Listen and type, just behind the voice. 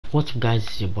What's up guys,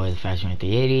 it's your boy the Fashion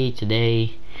 380.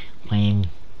 Today playing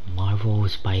Marvel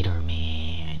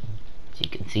Spider-Man. As you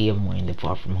can see, I'm wearing the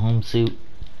Far From Home suit.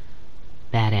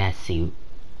 Badass suit,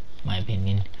 in my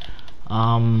opinion.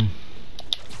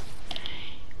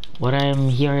 What I'm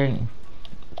here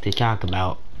to talk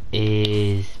about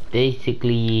is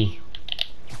basically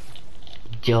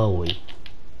Joey.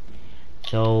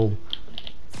 So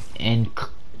in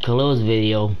Khalil's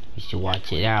video, you should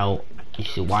watch it out. You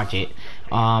should watch it.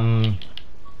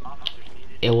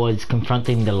 It was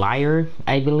confronting the liar,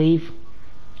 I believe.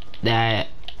 That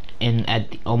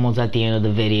almost at the end of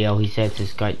the video, he said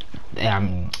subscribe,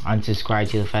 unsubscribe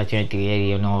to the Fashion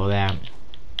 380 and all of that.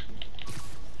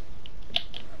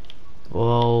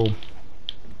 Well,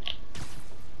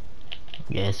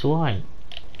 guess what?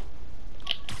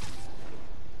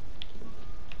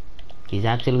 He's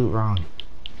absolutely wrong.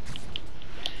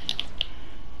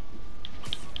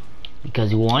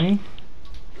 Because one,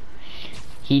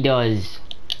 he doesn't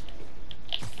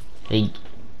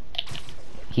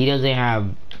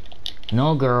have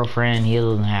no girlfriend. He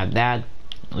doesn't have that.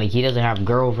 Like, he doesn't have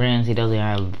girlfriends. He doesn't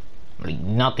have like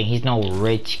nothing. He's no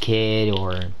rich kid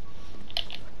or.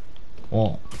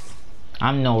 Well,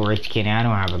 I'm no rich kid. I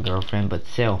don't have a girlfriend, but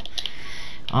still.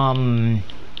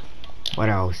 What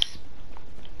else?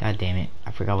 God damn it!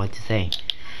 I forgot what to say.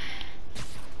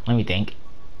 Let me think.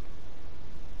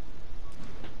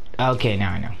 Okay,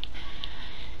 now I know.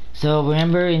 So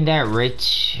remember in that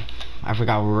rich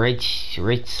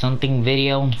something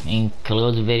video, in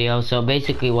Khalil's video. So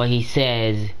basically what he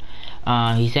says,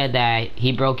 he said that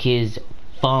he broke his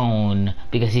phone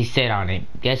because he sat on it.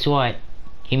 Guess what?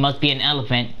 He must be an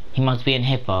elephant. He must be a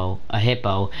hippo,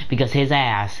 because his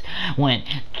ass went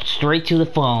straight to the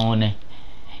phone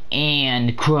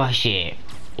and crushed it.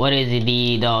 What is it?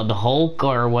 The Hulk,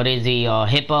 or what is he?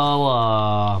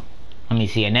 Hippo? Let me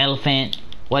see. An elephant?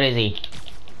 What is he?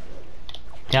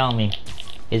 Tell me.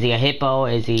 Is he a hippo?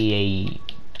 Is he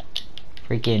a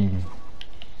freaking...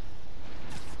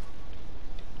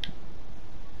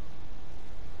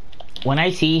 When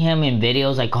I see him in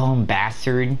videos, I call him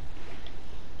bastard.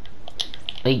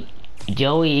 Like,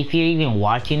 Joey, if you're even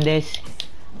watching this,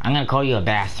 I'm gonna call you a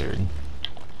bastard.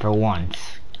 For once.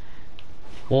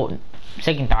 Well,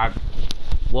 second thought,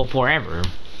 well, forever.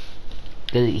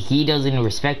 Cause he doesn't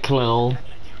respect Khalil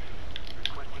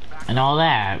and all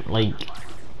that. Like,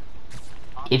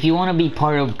 if you want to be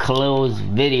part of Khalil's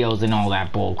videos and all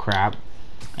that bull crap,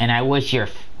 and I wish you're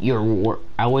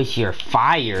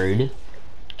fired.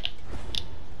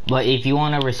 But if you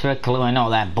want to respect Khalil and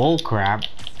all that bull crap,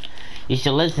 you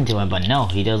should listen to him. But no,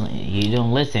 he doesn't. You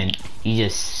don't listen. You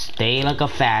just stay like a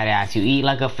fat ass. You eat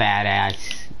like a fat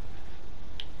ass.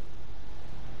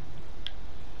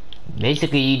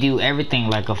 Basically, you do everything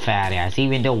like a fat ass.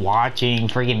 Even though watching,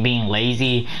 freaking being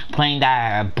lazy, playing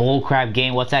that bullcrap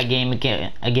game. What's that game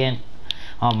again?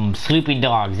 Sleeping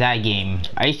Dogs. That game.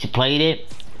 I used to play it.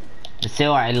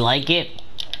 Still, I like it.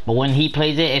 But when he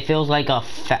plays it, it feels like a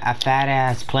fat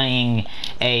ass playing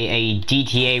a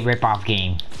GTA ripoff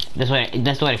game. That's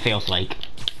what it feels like.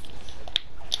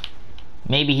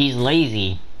 Maybe he's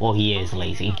lazy. Well, he is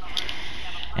lazy.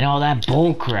 And all that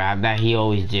bullcrap that he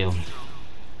always do.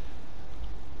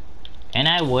 And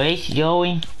I wish,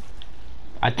 Joey,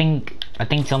 I think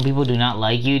some people do not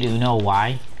like you. Do you know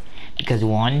why? Because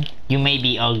one, you may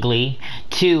be ugly.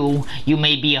 Two, you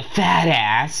may be a fat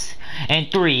ass.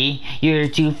 And three, you're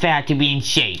too fat to be in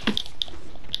shape.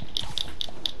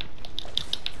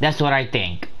 That's what I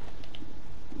think.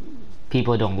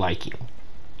 People don't like you.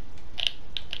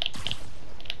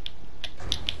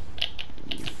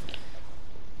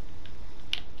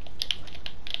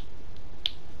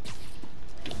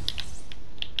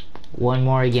 One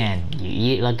more again.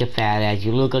 You eat like a fat ass,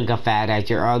 you look like a fat ass,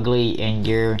 you're ugly, and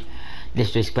you're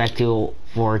disrespectful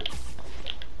for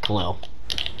Khalil.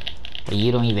 But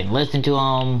you don't even listen to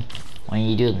him when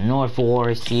you do the North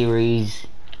War series.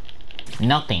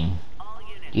 Nothing.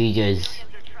 You just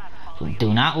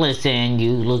do not listen.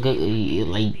 You look at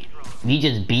like you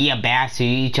just be a bastard.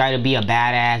 You try to be a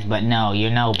badass, but no, you're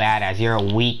no badass. You're a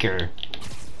weaker.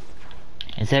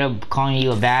 Instead of calling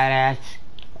you a badass,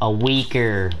 a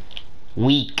weaker.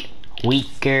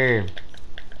 Weaker.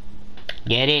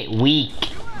 Get it? Weak.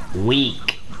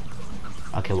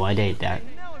 Okay, well, I did that.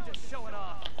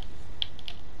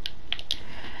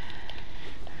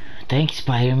 Thanks,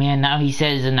 Spider-Man. Now he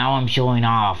says that now I'm showing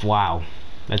off. Wow,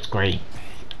 that's great.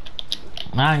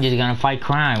 Now I'm just gonna fight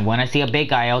crime. When I see a big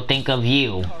guy, I'll think of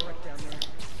you.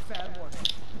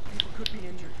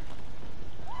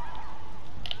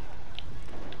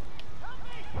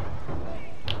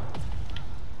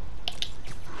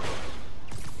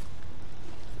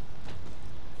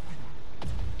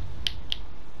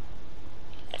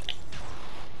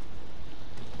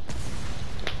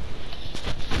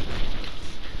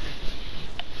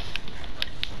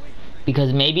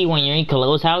 because maybe when you're in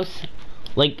Khalil's house,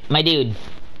 like my dude,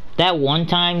 that one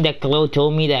time that Khalil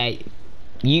told me that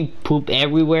you poop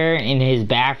everywhere in his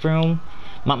bathroom,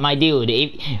 my dude,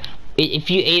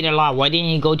 if you ate a lot, why didn't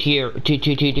you go to your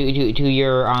to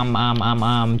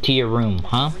your room,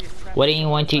 huh? Why didn't you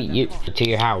went to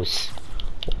your house?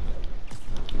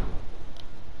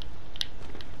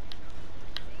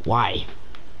 Why?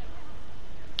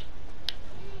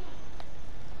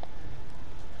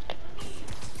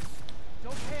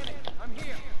 Don't panic. I'm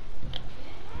here.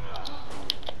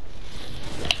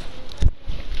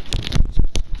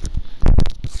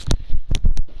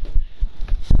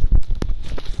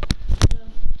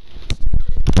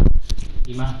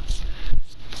 Ima?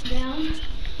 Down.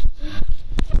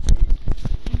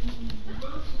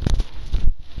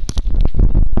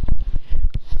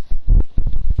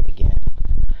 Again.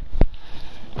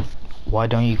 Why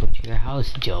don't you go to your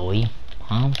house, Joey?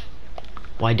 Huh?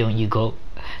 Why don't you go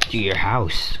to your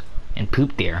house and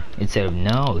poop there instead of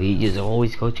no? You just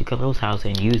always go to Khalil's house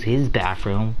and use his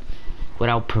bathroom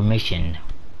without permission.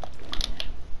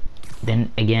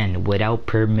 Then again, without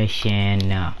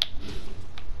permission.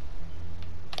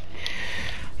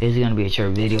 This is gonna be a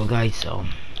short video, guys, so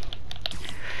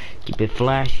keep it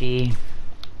flashy.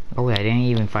 Oh wait, I didn't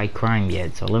even fight crime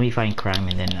yet, so let me find crime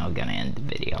and then I'm gonna end the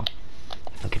video.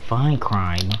 If I can find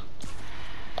crime.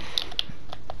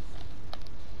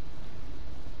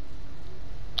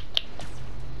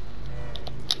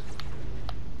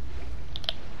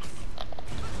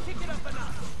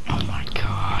 Oh my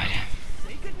god.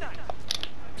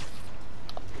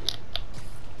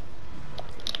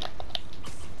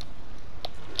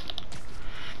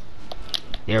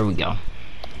 There we go.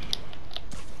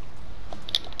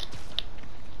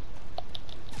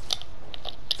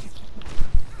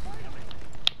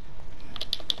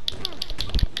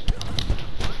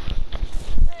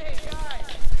 Hey guys,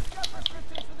 got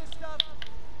prescriptions for this stuff?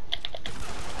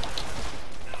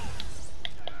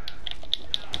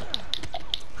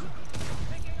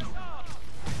 Picking us off.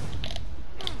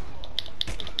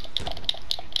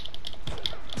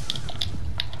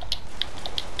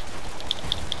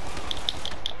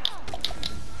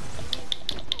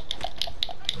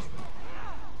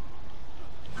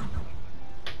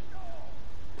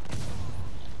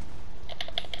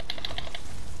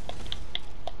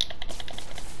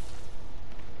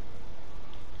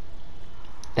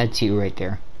 That's you right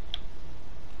there.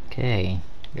 Okay,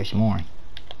 there's more.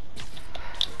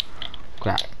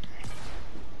 Crap.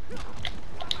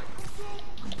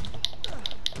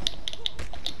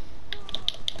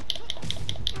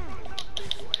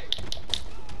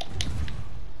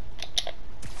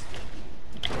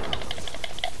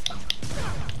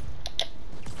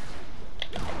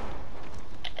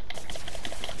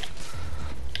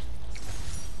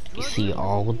 You see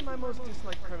all My most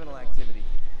disliked criminal activity.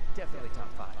 Definitely top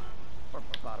 5. Or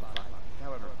bottom 5.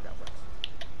 However that works.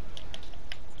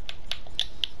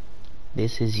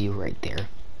 this is you right there.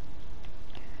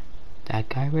 That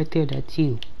guy right there, that's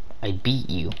you. I beat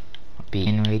you.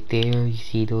 And right there, you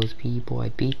see those people, I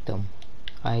beat them.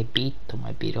 I beat them,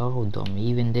 I beat all of them,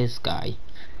 even this guy.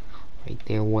 Right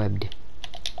there, webbed.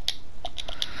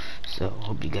 So,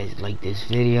 hope you guys like this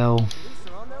video. Police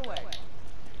are on their way.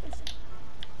 Is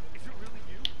it really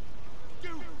you?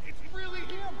 Dude, it's really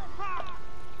him! Ha!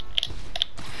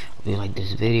 Hope you like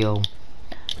this video.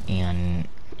 And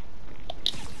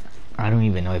I don't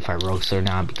even know if I roast or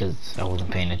not because I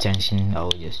wasn't paying attention. I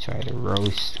would just try to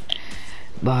roast.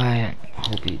 But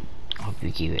hope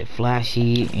you keep it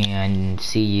flashy and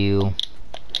see you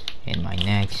in my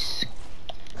next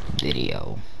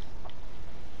video.